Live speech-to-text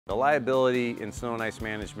The liability in snow and ice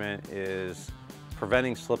management is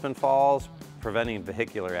preventing slip and falls, preventing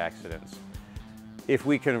vehicular accidents. If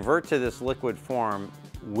we convert to this liquid form,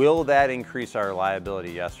 will that increase our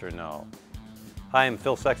liability, yes or no? Hi, I'm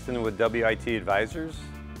Phil Sexton with WIT Advisors.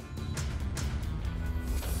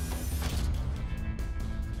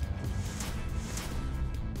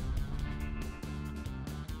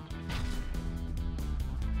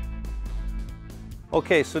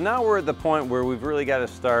 Okay, so now we're at the point where we've really got to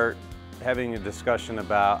start having a discussion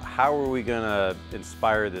about how are we going to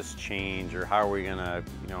inspire this change, or how are we going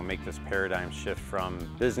to, make this paradigm shift from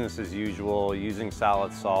business as usual, using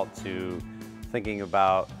solid salt, to thinking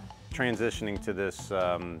about transitioning to this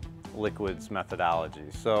liquids methodology.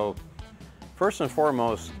 So first and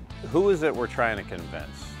foremost, who is it we're trying to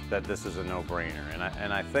convince that this is a no-brainer?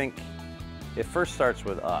 And I think it first starts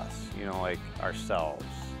with us, like ourselves.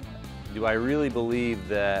 Do I really believe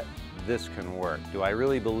that this can work? Do I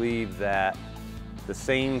really believe that the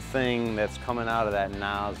same thing that's coming out of that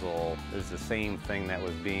nozzle is the same thing that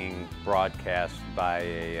was being broadcast by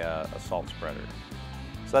a salt spreader?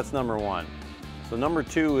 So that's number one. So number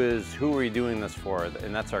two is, who are we doing this for?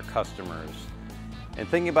 And that's our customers. And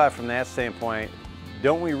thinking about it from that standpoint,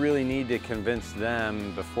 don't we really need to convince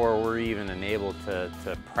them before we're even enabled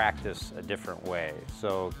to practice a different way?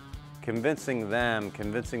 So convincing them,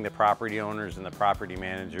 convincing the property owners and the property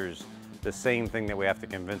managers the same thing that we have to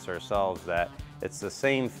convince ourselves, that it's the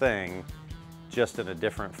same thing, just in a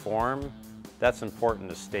different form. That's important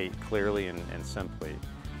to state clearly and simply.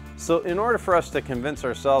 So in order for us to convince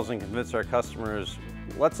ourselves and convince our customers,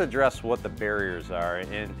 let's address what the barriers are.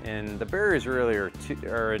 And the barriers really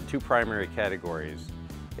are in two primary categories.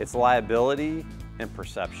 It's liability and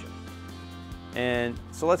perception. And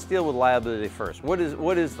so let's deal with liability first. What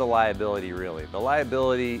is the liability really? The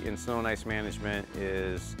liability in snow and ice management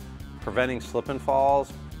is preventing slip and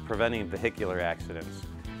falls, preventing vehicular accidents.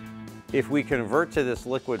 If we convert to this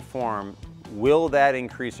liquid form, will that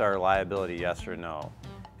increase our liability, yes or no?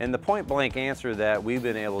 And the point blank answer that we've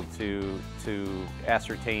been able to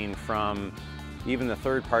ascertain from even the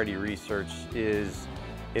third-party research is,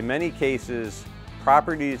 in many cases,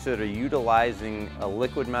 properties that are utilizing a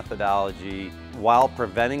liquid methodology while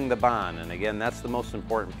preventing the bond, and again, that's the most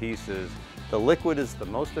important piece, is the liquid is the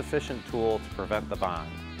most efficient tool to prevent the bond.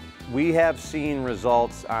 We have seen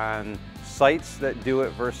results on sites that do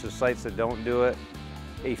it versus sites that don't do it,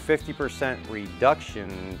 a 50%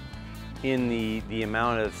 reduction in the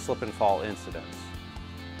amount of slip and fall incidents.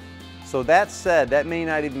 So that said, that may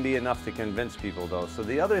not even be enough to convince people though. So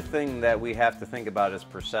the other thing that we have to think about is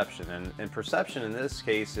perception. And perception in this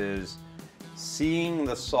case is seeing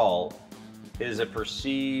the salt is a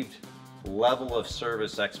perceived level of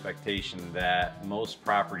service expectation that most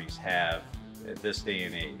properties have at this day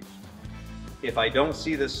and age. If I don't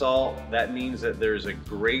see the salt, that means that there's a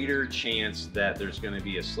greater chance that there's going to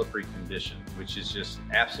be a slippery condition, which is just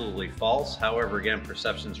absolutely false. However, again,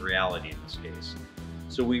 perception's reality in this case.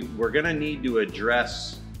 So we're going to need to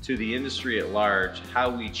address to the industry at large how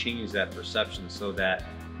we change that perception so that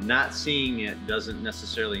not seeing it doesn't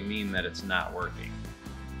necessarily mean that it's not working.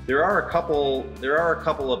 There are a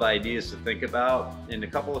couple of ideas to think about. In a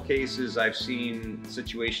couple of cases, I've seen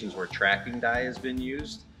situations where tracking dye has been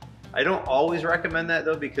used. I don't always recommend that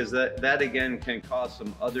though, because that again can cause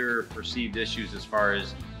some other perceived issues as far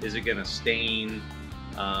as, is it going to stain?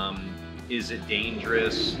 Is it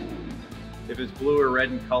dangerous? If it's blue or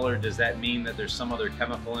red in color, does that mean that there's some other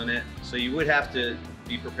chemical in it? So you would have to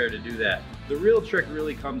be prepared to do that. The real trick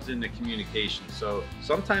really comes into communication. So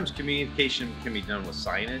sometimes communication can be done with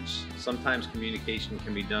signage. Sometimes communication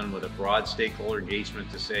can be done with a broad stakeholder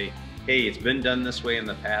engagement to say, hey, it's been done this way in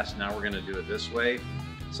the past, now we're going to do it this way.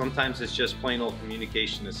 Sometimes it's just plain old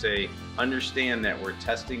communication to say, understand that we're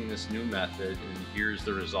testing this new method and here's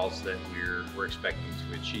the results that we're expecting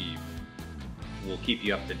to achieve. We'll keep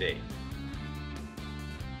you up to date.